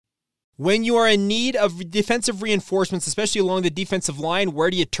When you are in need of defensive reinforcements, especially along the defensive line, where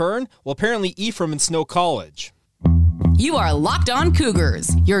do you turn? Well, apparently Ephraim and Snow College. You are Locked On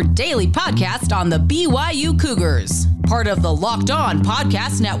Cougars, your daily podcast on the BYU Cougars, part of the Locked On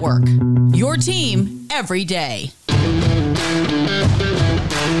Podcast Network. Your team every day.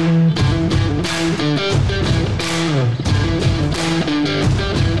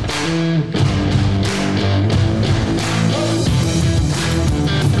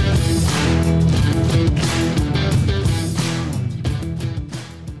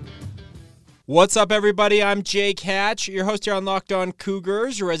 What's up, everybody? I'm Jake Hatch, your host here on Locked On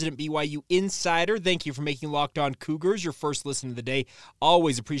Cougars, your resident BYU insider. Thank you for making Locked On Cougars your first listen of the day.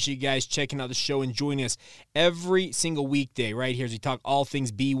 Always appreciate you guys checking out the show and joining us every single weekday right here as we talk all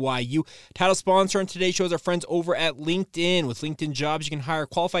things BYU. Title sponsor on today's show is our friends over at LinkedIn. With LinkedIn Jobs, you can hire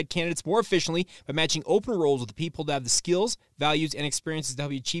qualified candidates more efficiently by matching open roles with the people that have the skills, values, and experiences to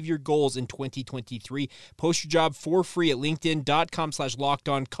help you achieve your goals in 2023. Post your job for free at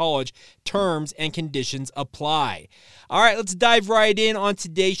linkedin.com/lockedoncollege. Terms and conditions apply. All right, let's dive right in on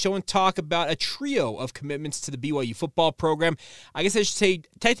today's show and talk about a trio of commitments to the BYU football program. I guess I should say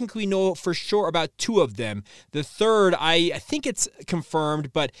technically we know for sure about two of them. The third, I think it's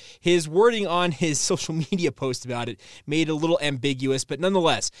confirmed, but his wording on his social media post about it made it a little ambiguous. But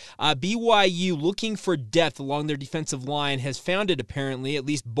nonetheless, BYU, looking for depth along their defensive line, has found it apparently, at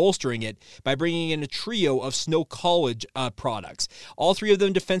least bolstering it, by bringing in a trio of Snow College products. All three of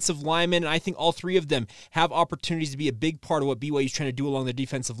them defensive linemen, and I think all three of them have opportunities to be a big part of what BYU is trying to do along the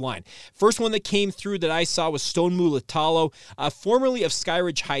defensive line. First one that came through that I saw was Stone Mulatalo, formerly of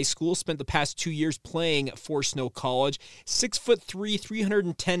Skyridge High School, spent the past 2 years playing for Snow College. 6'3",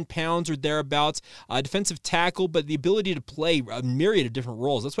 310 pounds or thereabouts, defensive tackle, but the ability to play a myriad of different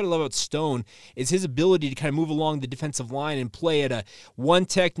roles. That's what I love about Stone, is his ability to kind of move along the defensive line and play at a 1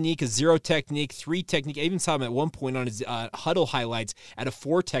 technique, a 0 technique, 3 technique. I even saw him at one point on his huddle highlights at a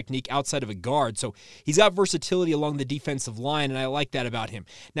 4 technique outside of a guard. So he's got versatility along the defensive line, and I like that about him.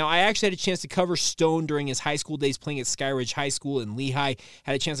 Now, I actually had a chance to cover Stone during his high school days playing at Skyridge High School in Lehigh.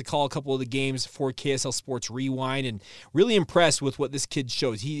 Had a chance to call a couple of the games for KSL Sports Rewind, and really impressed with what this kid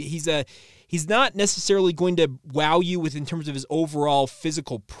shows. He's not necessarily going to wow you in terms of his overall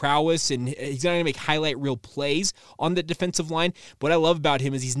physical prowess, and he's not going to make highlight reel plays on the defensive line. But what I love about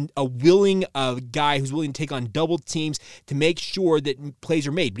him is he's a willing guy who's willing to take on double teams to make sure that plays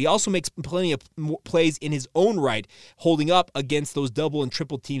are made. But he also makes plenty of plays in his own right, holding up against those double and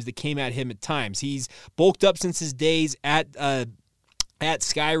triple teams that came at him at times. He's bulked up since his days at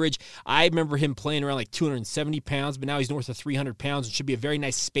Skyridge. I remember him playing around like 270 pounds, but now he's north of 300 pounds and should be a very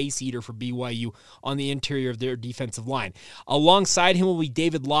nice space eater for BYU on the interior of their defensive line. Alongside him will be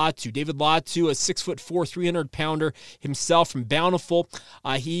David Latu. David Latu, a 6'4", 300-pounder himself from Bountiful.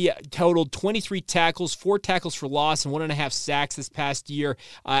 He totaled 23 tackles, 4 tackles for loss, and 1.5 sacks this past year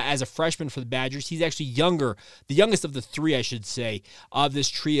as a freshman for the Badgers. He's actually younger, the youngest of the three, I should say, of this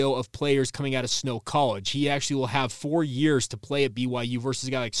trio of players coming out of Snow College. He actually will have 4 years to play at BYU versus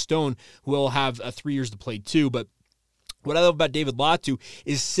a guy like Stone, who will have 3 years to play too. But what I love about David Latu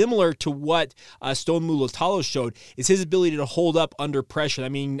is similar to what Stone Mulatalo showed, is his ability to hold up under pressure. I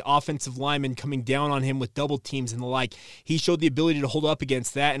mean, offensive linemen coming down on him with double teams and the like. He showed the ability to hold up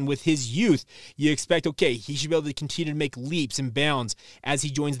against that, and with his youth, you expect, okay, he should be able to continue to make leaps and bounds as he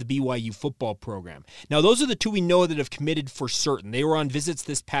joins the BYU football program. Now, those are the two we know that have committed for certain. They were on visits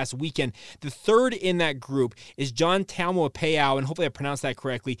this past weekend. The third in that group is John Taumoepeau, and hopefully I pronounced that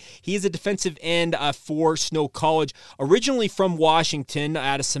correctly. He is a defensive end for Snow College. Originally from Washington,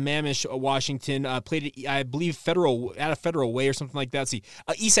 out of Sammamish, Washington, played at, I believe, Federal Way or something like that. Let's see,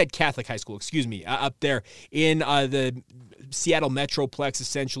 Eastside Catholic High School, up there in the Seattle Metroplex,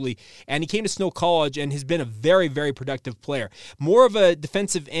 essentially. And he came to Snow College and has been a very, very productive player. More of a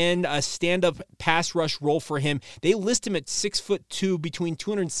defensive end, a stand-up pass rush role for him. They list him at 6'2", between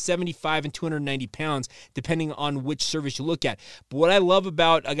 275 and 290 pounds, depending on which service you look at. But what I love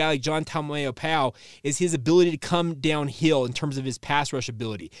about a guy like John Taumoepeau is his ability to come downhill in terms of his pass rush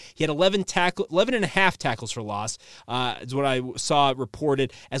ability. He had 11 and a half tackles for loss, is what I saw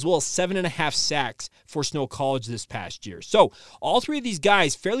reported, as well as 7.5 sacks for Snow College this past year. So all three of these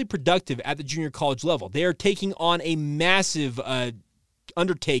guys fairly productive at the junior college level. They are taking on a massive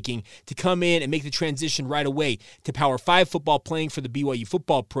undertaking to come in and make the transition right away to Power 5 football, playing for the BYU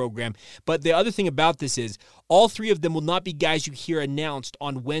football program. But the other thing about this is all three of them will not be guys you hear announced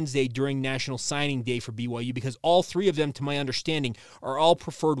on Wednesday during National Signing Day for BYU, because all three of them, to my understanding, are all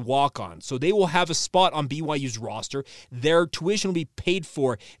preferred walk-ons. So they will have a spot on BYU's roster. Their tuition will be paid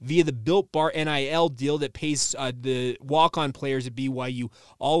for via the Built Bar NIL deal that pays the walk-on players at BYU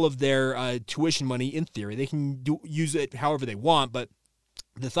all of their tuition money. In theory, they can use it however they want, but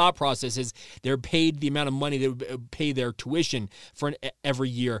the thought process is they're paid the amount of money they pay their tuition for every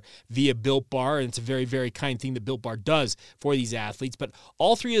year via Built Bar, and it's a very, very kind thing that Built Bar does for these athletes. But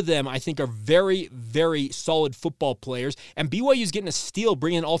all three of them, I think, are very, very solid football players, and BYU is getting a steal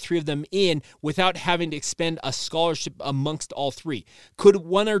bringing all three of them in without having to expend a scholarship amongst all three. Could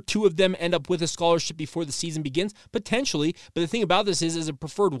one or two of them end up with a scholarship before the season begins? Potentially, but the thing about this is, as a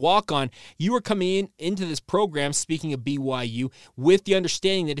preferred walk-on, you are coming into this program, speaking of BYU, with the understanding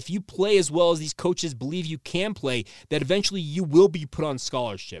that if you play as well as these coaches believe you can play, that eventually you will be put on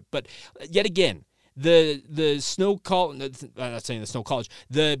scholarship. But yet again, the Snow College, I'm not saying the Snow College,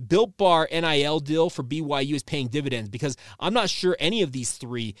 the Built Bar NIL deal for BYU is paying dividends, because I'm not sure any of these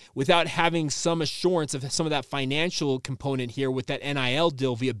three, without having some assurance of some of that financial component here with that NIL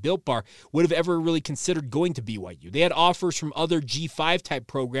deal via Built Bar, would have ever really considered going to BYU. They had offers from other G5 type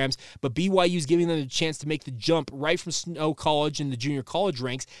programs, but BYU is giving them a chance to make the jump right from Snow College and the junior college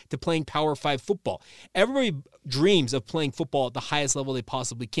ranks to playing Power 5 football. Everybody dreams of playing football at the highest level they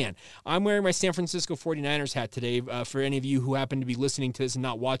possibly can. I'm wearing my San Francisco 49ers hat today for any of you who happen to be listening to this and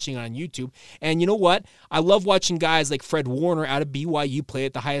not watching on YouTube. And you know what? I love watching guys like Fred Warner out of BYU play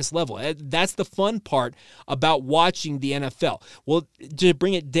at the highest level. That's the fun part about watching the NFL. Well, to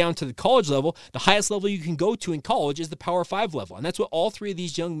bring it down to the college level, the highest level you can go to in college is the Power 5 level. And that's what all three of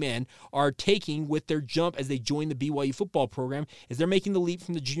these young men are taking with their jump as they join the BYU football program, is they're making the leap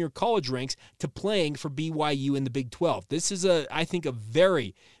from the junior college ranks to playing for BYU in the Big 12. This is, I think, a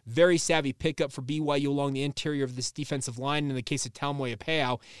very, very savvy pickup for BYU along the interior of this defensive line. In the case of Talmoy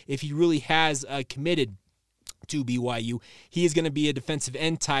Apeo, if he really has committed to BYU, he is going to be a defensive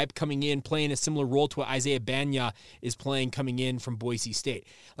end type coming in, playing a similar role to what Isaiah Banya is playing coming in from Boise State.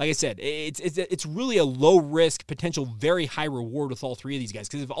 Like I said, it's really a low risk, potential very high reward with all three of these guys,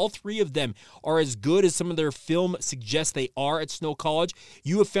 because if all three of them are as good as some of their film suggests they are at Snow College,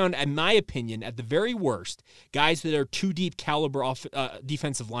 you have found, in my opinion, at the very worst, guys that are too deep caliber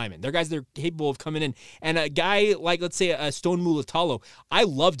defensive linemen. They're guys that are capable of coming in, and a guy like, let's say, a Stone Mulatalo, I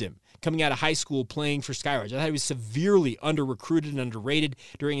loved him coming out of high school playing for Skyridge. I thought he was severely under-recruited and underrated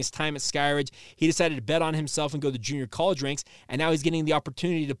during his time at Skyridge. He decided to bet on himself and go to junior college ranks, and now he's getting the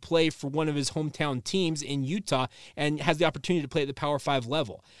opportunity to play for one of his hometown teams in Utah and has the opportunity to play at the Power 5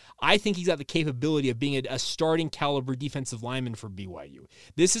 level. I think he's got the capability of being a starting caliber defensive lineman for BYU.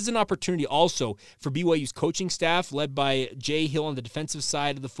 This is an opportunity also for BYU's coaching staff, led by Jay Hill on the defensive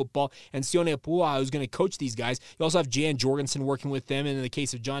side of the football, and Sione Apua, who's going to coach these guys. You also have Jan Jorgensen working with them, and in the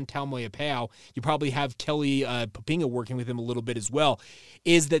case of John Talmoy Apeo, you probably have Kelly Papinga working with him a little bit as well,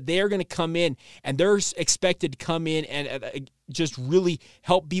 is that they're going to come in, and they're expected to come in and just really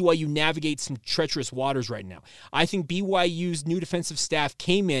help BYU navigate some treacherous waters right now. I think BYU's new defensive staff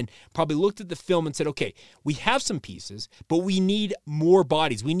came in, probably looked at the film and said, okay, we have some pieces, but we need more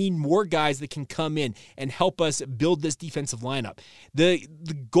bodies. We need more guys that can come in and help us build this defensive lineup. The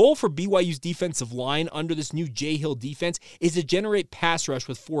goal for BYU's defensive line under this new Jay Hill defense is to generate pass rush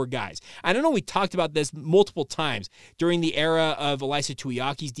with four guys. I don't know, we talked about this multiple times during the era of Elisa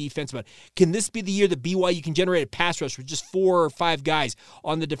Tuiaki's defense, but can this be the year that BYU can generate a pass rush with just 4 or 5 guys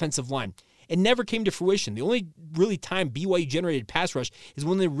on the defensive line? It never came to fruition. The only really time BYU generated pass rush is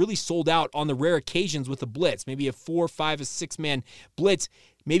when they really sold out on the rare occasions with a blitz, maybe a 4, 5, a 6-man blitz,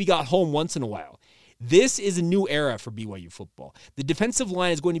 maybe got home once in a while. This is a new era for BYU football. The defensive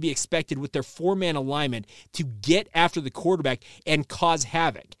line is going to be expected with their 4-man alignment to get after the quarterback and cause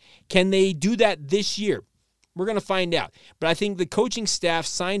havoc. Can they do that this year? We're going to find out. But I think the coaching staff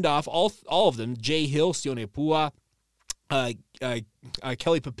signed off, all of them, Jay Hill, Sione Apua,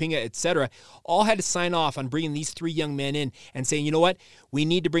 Kelly Papinga, etc., all had to sign off on bringing these 3 young men in and saying, you know what, we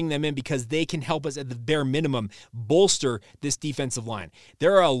need to bring them in because they can help us at the bare minimum bolster this defensive line.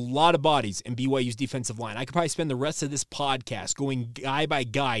 There are a lot of bodies in BYU's defensive line. I could probably spend the rest of this podcast going guy by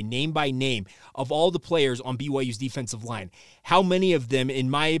guy, name by name, of all the players on BYU's defensive line. How many of them, in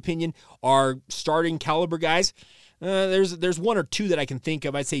my opinion, are starting caliber guys? There's 1 or 2 that I can think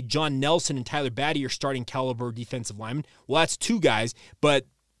of. I'd say John Nelson and Tyler Batty are starting caliber defensive linemen. Well, that's 2 guys, but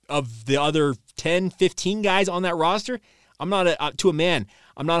of the other 10, 15 guys on that roster, I'm not to a man,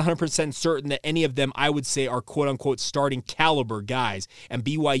 I'm not 100% certain that any of them I would say are quote-unquote starting caliber guys, and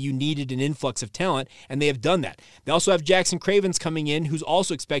BYU needed an influx of talent, and they have done that. They also have Jackson Cravens coming in, who's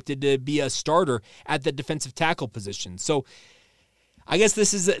also expected to be a starter at the defensive tackle position. So I guess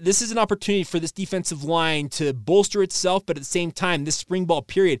this is an opportunity for this defensive line to bolster itself, but at the same time, this spring ball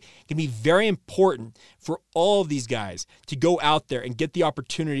period can be very important for all of these guys to go out there and get the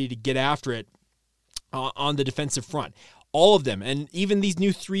opportunity to get after it on the defensive front. All of them, and even these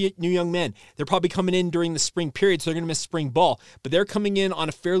three new young men, they're probably coming in during the spring period, so they're going to miss spring ball, but they're coming in on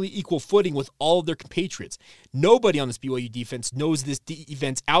a fairly equal footing with all of their compatriots. Nobody on this BYU defense knows this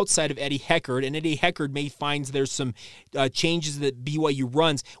defense outside of Eddie Heckard, and Eddie Heckard may find there's some changes that BYU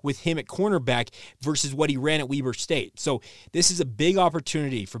runs with him at cornerback versus what he ran at Weber State. So this is a big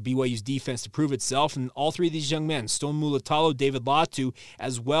opportunity for BYU's defense to prove itself, and all three of these young men, Stone Mulatalo, David Latu,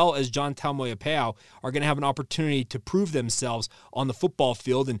 as well as John Talmoyapao, are going to have an opportunity to prove themselves on the football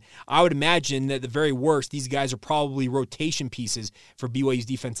field, and I would imagine that at the very worst, these guys are probably rotation pieces for BYU's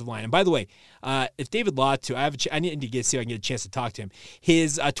defensive line. And by the way, if David Latu, I need to see if I can get a chance to talk to him.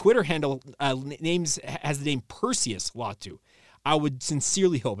 His Twitter handle has the name Perseus Latu. I would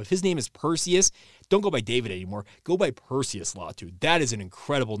sincerely hope if his name is Perseus, don't go by David anymore. Go by Perseus Latu. That is an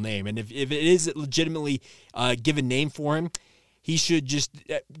incredible name, and if it is legitimately a given name for him, he should just,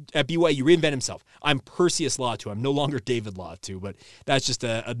 at BYU, reinvent himself. I'm Perseus Latu. I'm no longer David Latu, but that's just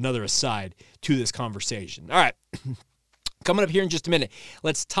another aside to this conversation. All right. Coming up here in just a minute,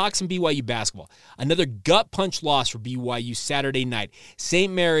 let's talk some BYU basketball. Another gut punch loss for BYU Saturday night.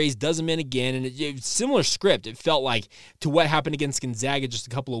 St. Mary's does them in again, and similar script, it felt like, to what happened against Gonzaga just a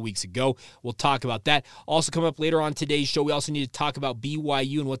couple of weeks ago. We'll talk about that. Also coming up later on today's show, we also need to talk about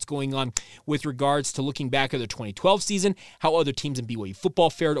BYU and what's going on with regards to looking back at the 2012 season, how other teams in BYU football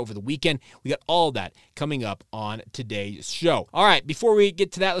fared over the weekend. We got all of that coming up on today's show. All right, before we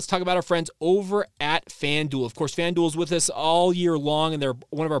get to that, let's talk about our friends over at FanDuel. Of course, FanDuel is with us all year long, and they're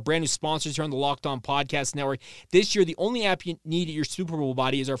one of our brand new sponsors here on the Locked On Podcast Network. This year, the only app you need at your Super Bowl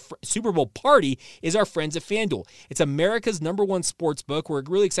party is our friends at FanDuel. It's America's #1 sports book. We're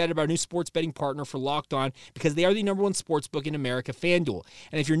really excited about our new sports betting partner for Locked On because they are the #1 sports book in America, FanDuel.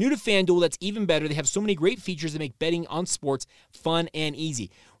 And if you're new to FanDuel, that's even better. They have so many great features that make betting on sports fun and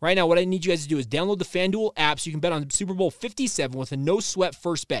easy. Right now, what I need you guys to do is download the FanDuel app so you can bet on Super Bowl 57 with a no-sweat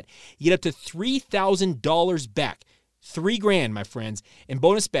first bet. You get up to $3,000 back. $3,000, my friends, in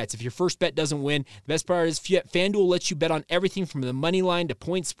bonus bets if your first bet doesn't win. The best part is FanDuel lets you bet on everything from the money line to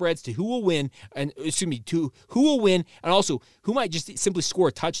point spreads to who will win, and also who might just simply score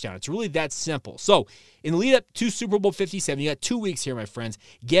a touchdown. It's really that simple. So, in the lead up to Super Bowl 57, you got 2 weeks here, my friends.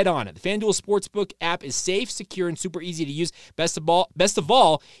 Get on it. The FanDuel Sportsbook app is safe, secure, and super easy to use. Best of all,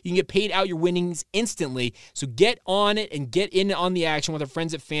 you can get paid out your winnings instantly. So get on it and get in on the action with our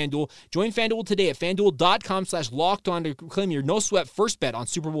friends at FanDuel. Join FanDuel today at FanDuel.com/lockedon to claim your no-sweat first bet on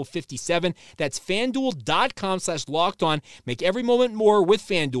Super Bowl 57. That's FanDuel.com/lockedon. Make every moment more with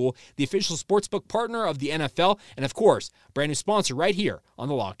FanDuel, the official sportsbook partner of the NFL, and of course, brand new sponsor right here on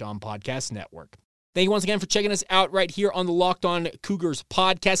the Locked On Podcast Network. Thank you once again for checking us out right here on the Locked On Cougars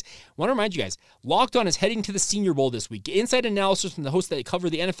podcast. I want to remind you guys, Locked On is heading to the Senior Bowl this week. Get inside analysis from the hosts that cover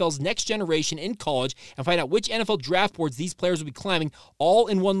the NFL's next generation in college and find out which NFL draft boards these players will be climbing all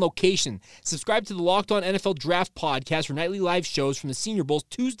in one location. Subscribe to the Locked On NFL Draft podcast for nightly live shows from the Senior Bowls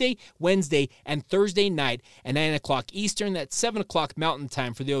Tuesday, Wednesday, and Thursday night at 9 o'clock Eastern. That's 7 o'clock Mountain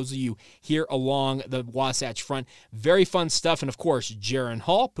Time for those of you here along the Wasatch Front. Very fun stuff. And of course, Jaron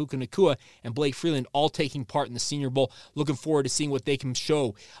Hall, Puka Nacua, and Blake Freeland all taking part in the Senior Bowl. Looking forward to seeing what they can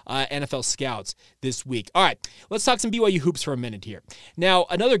show NFL scouts this week. All right, let's talk some BYU hoops for a minute here. Now,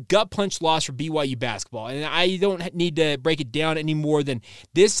 another gut punch loss for BYU basketball, and I don't need to break it down any more than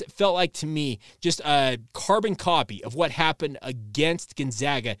this felt like to me just a carbon copy of what happened against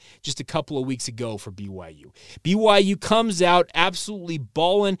Gonzaga just a couple of weeks ago for BYU. BYU comes out absolutely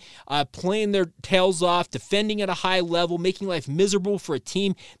balling, playing their tails off, defending at a high level, making life miserable for a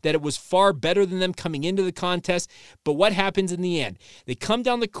team that it was far better than them coming into the contest. But what happens in the end? They come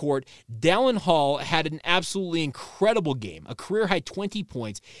down the court. Dallin Hall had an absolutely incredible game, a career-high 20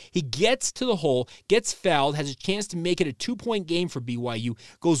 points. He gets to the hole, gets fouled, has a chance to make it a 2-point game for BYU,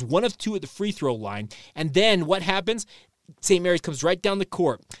 goes 1 of 2 at the free throw line, and then what happens? St. Mary's comes right down the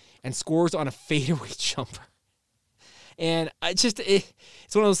court and scores on a fadeaway jumper. And it's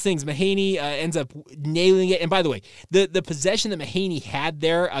one of those things. Mahaney ends up nailing it. And by the way, the possession that Mahaney had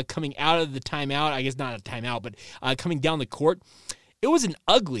there coming out of the timeout, I guess not a timeout, but coming down the court, it was an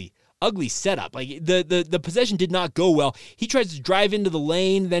ugly ugly setup. Like the possession did not go well. He tries to drive into the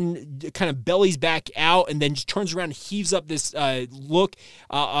lane, then kind of bellies back out, and then just turns around and heaves up this look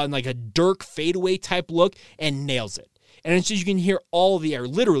on like a Dirk fadeaway type look and nails it. And it's just, you can hear all of the air.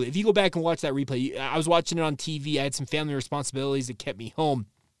 Literally, if you go back and watch that replay, I was watching it on TV. I had some family responsibilities that kept me home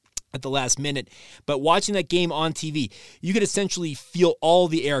at the last minute. But watching that game on TV, you could essentially feel all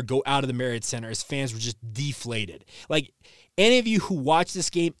the air go out of the Marriott Center as fans were just deflated. Like, any of you who watched this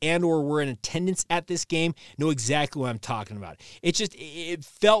game and or were in attendance at this game know exactly what I'm talking about. It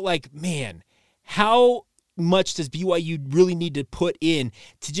felt like, man, how much does BYU really need to put in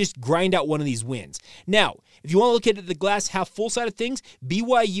to just grind out one of these wins? Now, if you want to look at the glass half full side of things,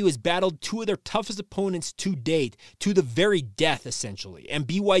 BYU has battled two of their toughest opponents to date to the very death, essentially. And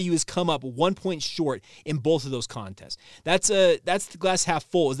BYU has come up 1 point short in both of those contests. That's the glass half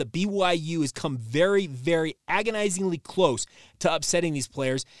full, is that BYU has come very, very agonizingly close to upsetting these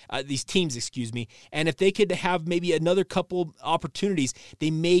teams. And if they could have maybe another couple opportunities,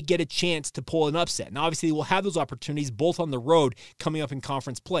 they may get a chance to pull an upset. Now, obviously, they will have those opportunities both on the road coming up in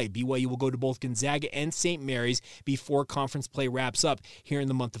conference play. BYU will go to both Gonzaga and St. Mary's before conference play wraps up here in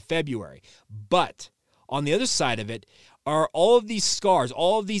the month of February. But on the other side of it are all of these scars,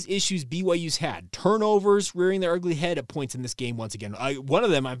 all of these issues BYU's had. Turnovers rearing their ugly head at points in this game once again. One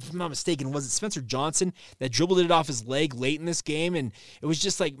of them, if I'm not mistaken, was it Spencer Johnson that dribbled it off his leg late in this game? And it was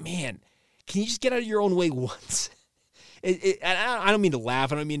just like, man, can you just get out of your own way once? I don't mean to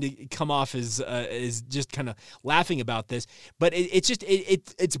laugh. I don't mean to come off as just kind of laughing about this. But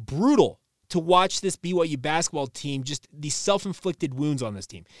it's brutal to watch this BYU basketball team, just these self-inflicted wounds on this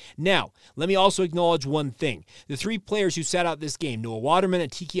team. Now, let me also acknowledge one thing. The three players who sat out this game, Noah Waterman,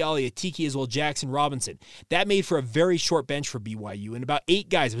 Atiki Atiki, as well as Jackson Robinson, that made for a very short bench for BYU. And about 8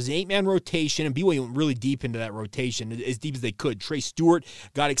 guys, it was an 8-man rotation, and BYU went really deep into that rotation, as deep as they could. Trey Stewart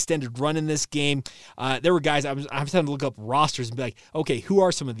got extended run in this game. There were guys, I was having to look up rosters and be like, okay, who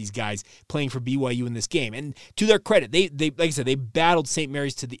are some of these guys playing for BYU in this game? And to their credit, they like I said, they battled St.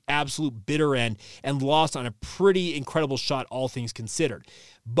 Mary's to the absolute bitter end and lost on a pretty incredible shot, all things considered.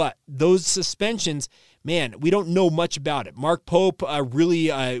 But those suspensions, man, we don't know much about it. Mark Pope really,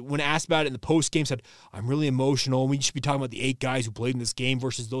 when asked about it in the postgame, said, I'm really emotional. We should be talking about the 8 guys who played in this game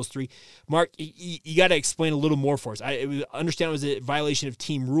versus those 3. Mark, you got to explain a little more for us. I understand it was a violation of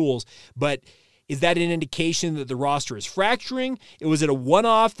team rules, but is that an indication that the roster is fracturing? Was it a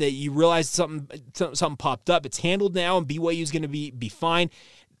one-off that you realized something popped up? It's handled now, and BYU is going to be fine.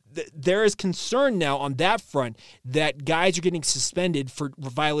 There is concern now on that front that guys are getting suspended for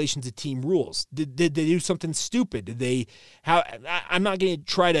violations of team rules. Did they do something stupid? I'm not going to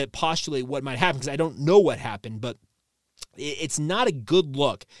try to postulate what might happen because I don't know what happened, but it's not a good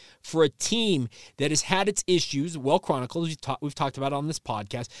look for a team that has had its issues, well chronicled, we've talked about it on this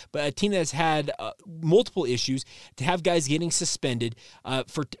podcast, but a team that has had multiple issues to have guys getting suspended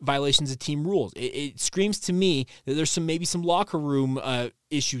for violations of team rules. It screams to me that there's maybe some locker room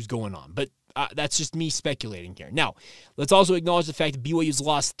issues going on, but that's just me speculating here. Now, let's also acknowledge the fact that BYU's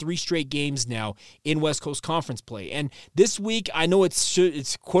lost 3 straight games now in West Coast Conference play. And this week, I know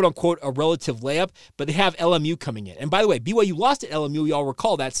it's quote-unquote a relative layup, but they have LMU coming in. And by the way, BYU lost at LMU, y'all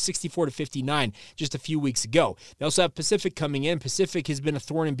recall that, 64-59 just a few weeks ago. They also have Pacific coming in. Pacific has been a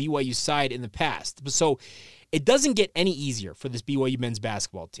thorn in BYU's side in the past. So it doesn't get any easier for this BYU men's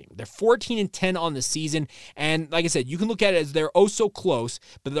basketball team. They're 14-10 on the season, and like I said, you can look at it as they're oh so close,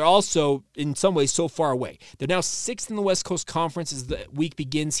 but they're also, in some ways, so far away. They're now 6th in the West Coast Conference as the week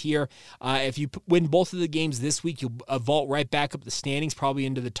begins here. If you win both of the games this week, you'll vault right back up the standings, probably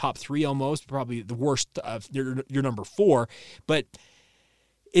into the top 3 almost, probably the worst of your number 4. But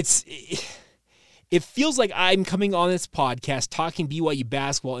it feels like I'm coming on this podcast talking BYU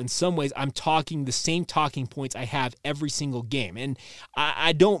basketball. In some ways, I'm talking the same talking points I have every single game. And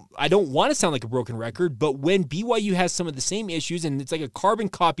I don't want to sound like a broken record, but when BYU has some of the same issues, and it's like a carbon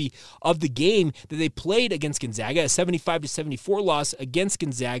copy of the game that they played against Gonzaga, a 75-74 loss against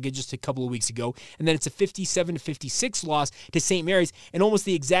Gonzaga just a couple of weeks ago, and then it's a 57-56 loss to St. Mary's in almost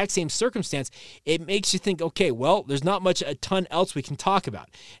the exact same circumstance, it makes you think, okay, well, there's not a ton else we can talk about.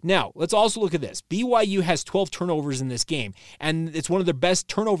 Now, let's also look at this. BYU has 12 turnovers in this game, and it's one of their best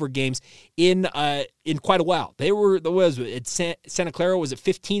turnover games in quite a while. Santa Clara was at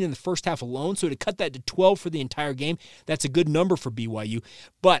 15 in the first half alone, so to cut that to 12 for the entire game, that's a good number for BYU.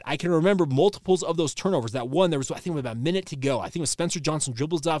 But I can remember multiples of those turnovers. That one, there was, I think, about a minute to go. I think it was Spencer Johnson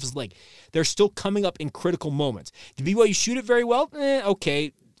dribbles off his leg. They're still coming up in critical moments. Did BYU shoot it very well?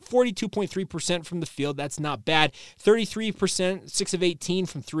 Okay. 42.3% from the field. That's not bad. 33%, 6 of 18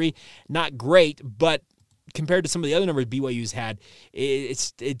 from 3. Not great, but compared to some of the other numbers BYU's had,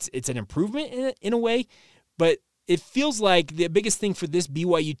 it's an improvement in a way, but it feels like the biggest thing for this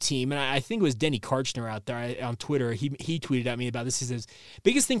BYU team, and I think it was Denny Karchner out there on Twitter, he tweeted at me about this. He says,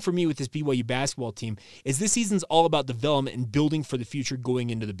 biggest thing for me with this BYU basketball team is this season's all about development and building for the future going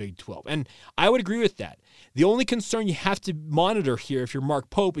into the Big 12. And I would agree with that. The only concern you have to monitor here if you're Mark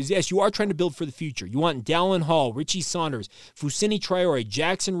Pope is, yes, you are trying to build for the future. You want Dallin Hall, Richie Saunders, Fousseyni Traore,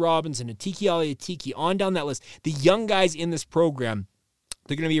 Jackson Robinson, Atiki Aliatiki, on down that list. The young guys in this program,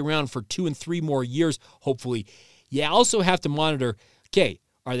 they're going to be around for 2 and 3 more years, hopefully. You also have to monitor, okay,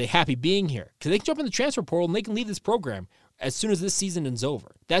 are they happy being here? Because they can jump in the transfer portal and they can leave this program as soon as this season is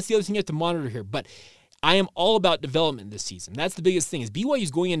over. That's the other thing you have to monitor here. But I am all about development this season. That's the biggest thing, is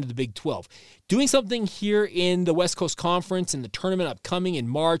BYU's going into the Big 12. Doing something here in the West Coast Conference and the tournament upcoming in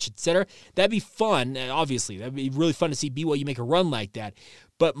March, etc., that'd be fun, obviously. That'd be really fun to see BYU make a run like that.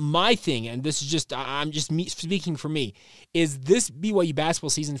 But my thing, and this is just, I'm just speaking for me, is this BYU basketball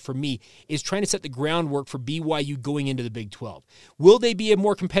season for me is trying to set the groundwork for BYU going into the Big 12. Will they be a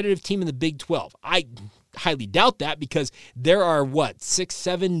more competitive team in the Big 12? I highly doubt that, because there are, 6,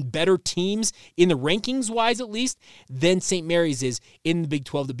 7 better teams in the rankings-wise at least than St. Mary's is in the Big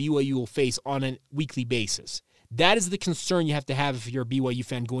 12 that BYU will face on a weekly basis. That is the concern you have to have if you're a BYU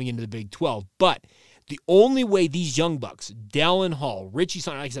fan going into the Big 12. But the only way these young bucks, Dallin Hall, Richie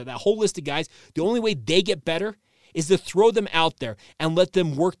Saunders, like I said, that whole list of guys, the only way they get better is to throw them out there and let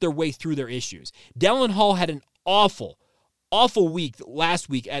them work their way through their issues. Dallin Hall had an awful week last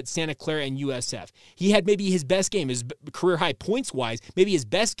week at Santa Clara and USF. He had maybe his best game, his career high points-wise, maybe his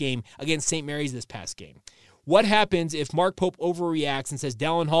best game against St. Mary's this past game. What happens if Mark Pope overreacts and says,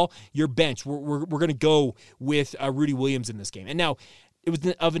 Dallin Hall, you're benched. We're going to go with Rudy Williams in this game. And now, it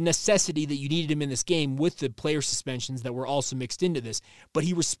was of a necessity that you needed him in this game with the player suspensions that were also mixed into this. But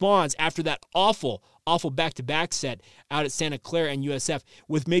he responds after that awful back-to-back set out at Santa Clara and USF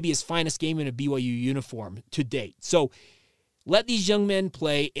with maybe his finest game in a BYU uniform to date. So let these young men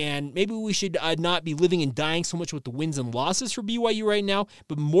play, and maybe we should not be living and dying so much with the wins and losses for BYU right now,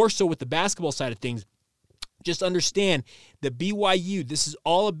 but more so with the basketball side of things. Just understand that BYU, this is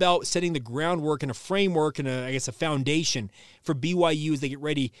all about setting the groundwork and a framework and a foundation for BYU as they get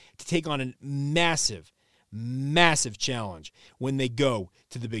ready to take on a massive challenge when they go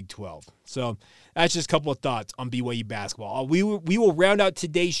to the Big 12. So that's just a couple of thoughts on BYU basketball. We will round out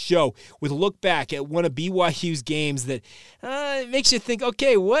today's show with a look back at one of BYU's games that makes you think,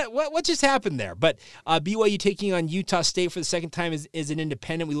 okay, what just happened there? But BYU taking on Utah State for the second time is an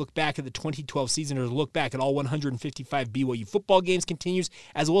independent. We look back at the 2012 season, or look back at all 155 BYU football games continues,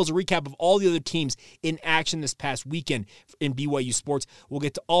 as well as a recap of all the other teams in action this past weekend in BYU sports. We'll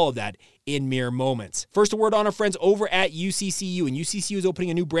get to all of that in mere moments. First, a word on our friends over at UCCU, and UCCU is opening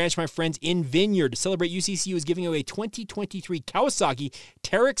a new branch, my friends, in Vineyard. To celebrate, UCCU is giving away a 2023 Kawasaki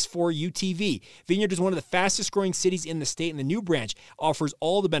Teryx 4 UTV. Vineyard is one of the fastest growing cities in the state, and the new branch offers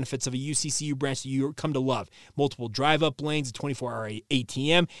all the benefits of a UCCU branch that you come to love. Multiple drive-up lanes, a 24-hour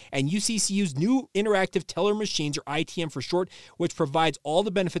ATM, and UCCU's new interactive teller machines, or ITM for short, which provides all the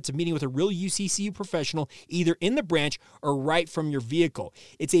benefits of meeting with a real UCCU professional either in the branch or right from your vehicle.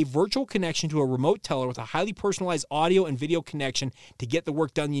 It's a virtual connection to a remote teller with a highly personalized audio and video connection to get the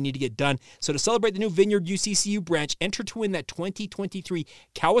work done you need to get done. So to celebrate the new Vineyard UCCU branch, enter to win that 2023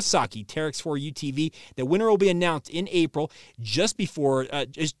 Kawasaki Teryx 4 UTV. The winner will be announced in April, just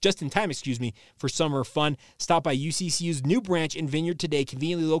in time for summer fun. Stop by UCCU's new branch in Vineyard today,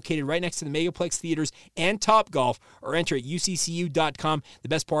 conveniently located right next to the Megaplex Theaters and Topgolf, or enter at uccu.com. The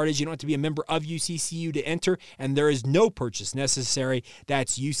best part is you don't have to be a member of UCCU to enter, and there is no purchase necessary.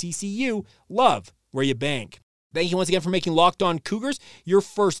 That's UCCU. Love where you bank. Thank you once again for making Locked On Cougars your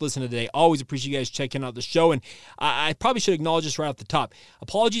first listen of the day. Always appreciate you guys checking out the show. And I probably should acknowledge this right off the top.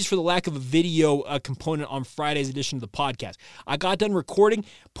 Apologies for the lack of a video component on Friday's edition of the podcast. I got done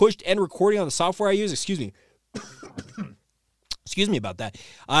pushed end recording on the software I use. Excuse me about that.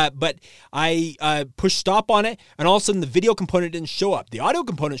 But I pushed stop on it, and all of a sudden the video component didn't show up. The audio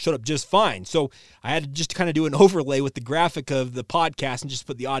component showed up just fine. So I had to just kind of do an overlay with the graphic of the podcast and just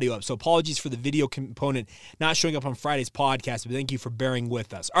put the audio up. So apologies for the video component not showing up on Friday's podcast, but thank you for bearing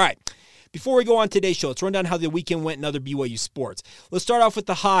with us. All right. Before we go on today's show, let's run down how the weekend went in other BYU sports. Let's start off with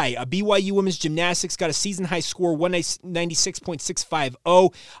the high. BYU women's gymnastics got a season-high score,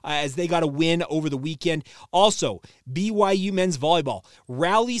 196.650, as they got a win over the weekend. Also, BYU men's volleyball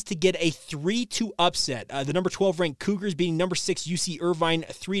rallies to get a 3-2 upset. The number 12 ranked Cougars beating number 6 UC Irvine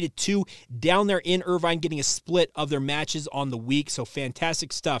 3-2 down there in Irvine, getting a split of their matches on the week. So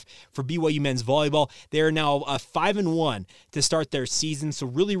fantastic stuff for BYU men's volleyball. They are now 5-1 to start their season. So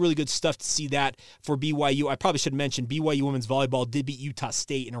really, really good stuff to see that for BYU. I probably should mention BYU women's volleyball did beat Utah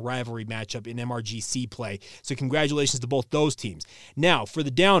State in a rivalry matchup in MRGC play. So congratulations to both those teams. Now, for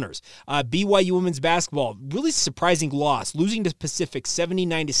the downers, BYU women's basketball, really surprising loss, losing to Pacific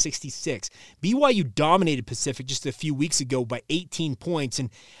 79-66. BYU dominated Pacific just a few weeks ago by 18 points, and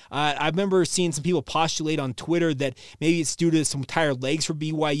I remember seeing some people postulate on Twitter that maybe it's due to some tired legs for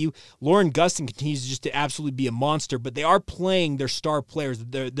BYU. Lauren Gustin continues just to absolutely be a monster, but they are playing their star players.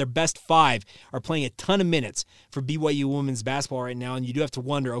 Their best five are playing a ton of minutes for BYU women's basketball right now, and you do have to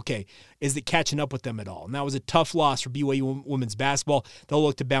wonder, okay, is it catching up with them at all? And that was a tough loss for BYU women's basketball. They'll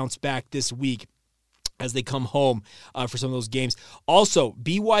look to bounce back this week as they come home for some of those games. Also,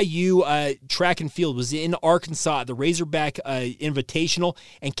 BYU track and field was in Arkansas at the Razorback Invitational,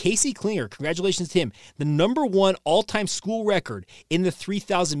 and Casey Klinger, congratulations to him, the number one all-time school record in the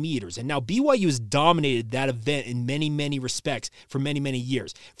 3,000 meters. And now BYU has dominated that event in many, many respects for many, many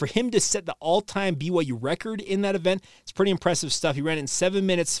years. For him to set the all-time BYU record in that event, it's pretty impressive stuff. He ran it in 7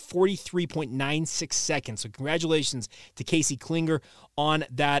 minutes, 43.96 seconds. So congratulations to Casey Klinger on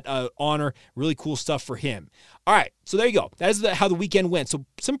that honor. Really cool stuff for him. All right, so there you go. That is how the weekend went. So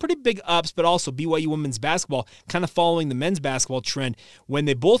some pretty big ups, but also BYU women's basketball kind of following the men's basketball trend. When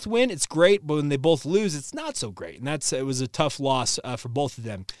they both win, it's great, but when they both lose, it's not so great. And it was a tough loss for both of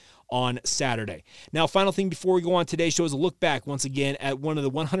them on Saturday. Now, final thing before we go on today's show is a look back once again at one of the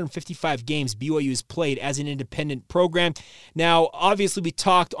 155 games BYU has played as an independent program. Now, obviously, we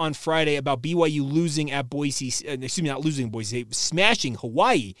talked on Friday about BYU losing at smashing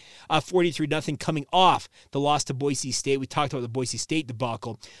Hawaii 43-0 coming off the loss to Boise State. We talked about the Boise State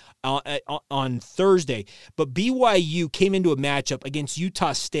debacle on Thursday, but BYU came into a matchup against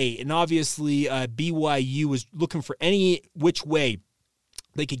Utah State, and obviously BYU was looking for any which way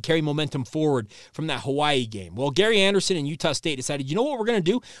they could carry momentum forward from that Hawaii game. Well, Gary Anderson and Utah State decided, you know what we're going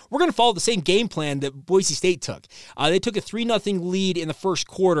to do? We're going to follow the same game plan that Boise State took. They took a 3-0 lead in the first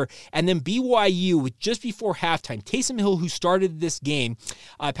quarter, and then BYU, with just before halftime, Taysom Hill, who started this game,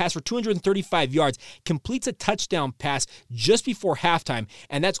 passed for 235 yards, completes a touchdown pass just before halftime,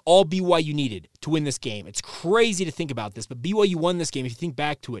 and that's all BYU needed to win this game. It's crazy to think about this, but BYU won this game, if you think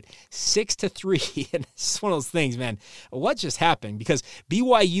back to it, 6-3, and it's just one of those things, man. What just happened? Because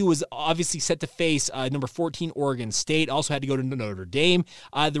BYU was obviously set to face number 14 Oregon State, also had to go to Notre Dame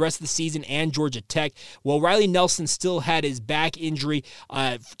the rest of the season, and Georgia Tech. Well, Riley Nelson still had his back injury.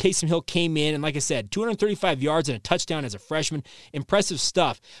 Taysom Hill came in, and like I said, 235 yards and a touchdown as a freshman. Impressive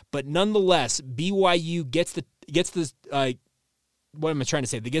stuff. But nonetheless, BYU gets the what am I trying to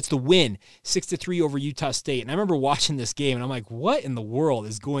say? They gets the win 6-3 over Utah State. And I remember watching this game and I'm like, what in the world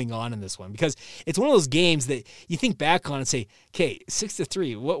is going on in this one? Because it's one of those games that you think back on and say, okay,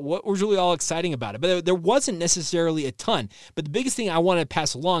 6-3, what was really all exciting about it? But there wasn't necessarily a ton. But the biggest thing I wanted to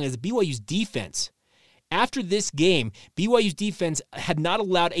pass along is BYU's defense. After this game, BYU's defense had not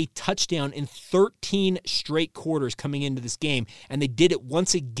allowed a touchdown in 13 straight quarters coming into this game, and they did it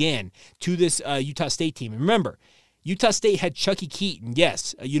once again to this Utah State team. And remember, Utah State had Chucky Keaton.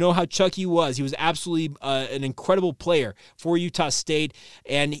 Yes, you know how Chucky was. He was absolutely an incredible player for Utah State,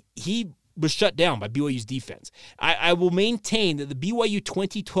 and he was shut down by BYU's defense. I will maintain that the BYU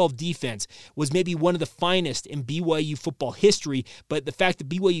 2012 defense was maybe one of the finest in BYU football history, but the fact that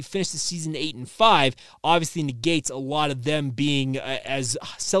BYU finished the season 8-5 obviously negates a lot of them being as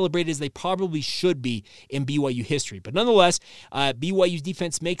celebrated as they probably should be in BYU history. But nonetheless, BYU's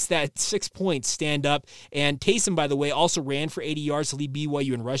defense makes that 6 points stand up, and Taysom, by the way, also ran for 80 yards to lead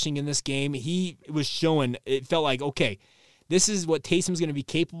BYU in rushing in this game. He was showing, it felt like, okay, this is what Taysom's going to be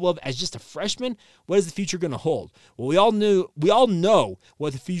capable of as just a freshman. What is the future going to hold? Well, we all know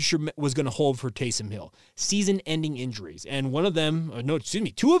what the future was going to hold for Taysom Hill. Season-ending injuries. And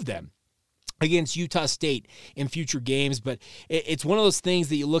two of them against Utah State in future games. But it's one of those things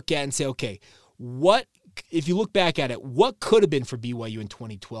that you look at and say, okay, if you look back at it, what could have been for BYU in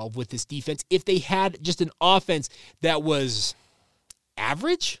 2012 with this defense if they had just an offense that was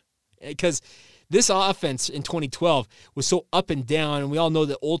average? Because this offense in 2012 was so up and down, and we all know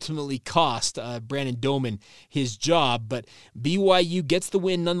that ultimately cost Brandon Doman his job. But BYU gets the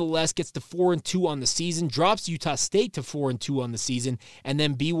win nonetheless, gets to 4-2 on the season, drops Utah State to 4-2 on the season, and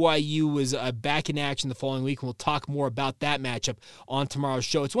then BYU was back in action the following week, and we'll talk more about that matchup on tomorrow's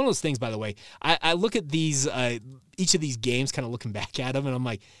show. It's one of those things, by the way. I look at these each of these games, kind of looking back at them, and I'm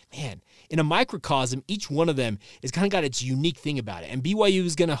like, man, in a microcosm, each one of them has kind of got its unique thing about it. And BYU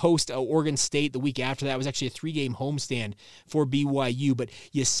is going to host Oregon State the week after that. It was actually a 3-game homestand for BYU. But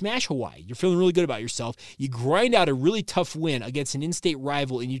you smash Hawaii. You're feeling really good about yourself. You grind out a really tough win against an in-state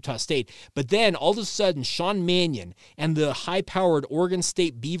rival in Utah State. But then, all of a sudden, Sean Mannion and the high-powered Oregon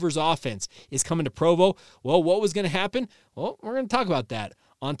State Beavers offense is coming to Provo. Well, what was going to happen? Well, we're going to talk about that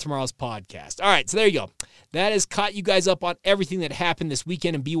on tomorrow's podcast. All right, so there you go. That has caught you guys up on everything that happened this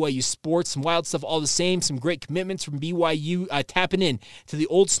weekend in BYU sports. Some wild stuff all the same. Some great commitments from BYU tapping in to the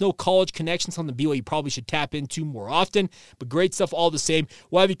old Snow College connection, something BYU probably should tap into more often. But great stuff all the same.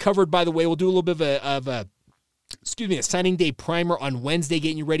 We'll have you covered, by the way. We'll do a little bit of a signing day primer on Wednesday,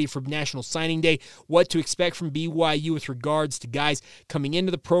 getting you ready for National Signing Day, what to expect from BYU with regards to guys coming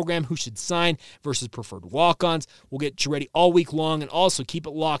into the program who should sign versus preferred walk-ons. We'll get you ready all week long, and also keep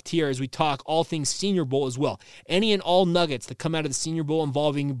it locked here as we talk all things Senior Bowl as well. Any and all nuggets that come out of the Senior Bowl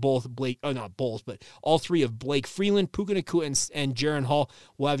involving all three of Blake Freeland, Puka Nacua, and Jaren Hall.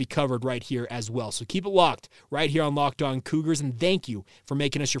 We'll have you covered right here as well. So keep it locked right here on Locked On Cougars, and thank you for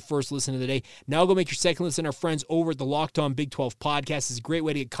making us your first listen of the day. Now go make your second listen, our friends over at the Locked On Big 12 podcast. Is a great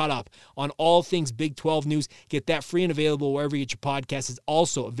way to get caught up on all things Big 12 news. Get that free and available wherever you get your podcast. It's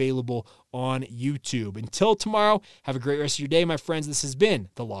also available on YouTube. Until tomorrow, have a great rest of your day, my friends. This has been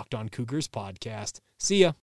the Locked On Cougars podcast. See ya.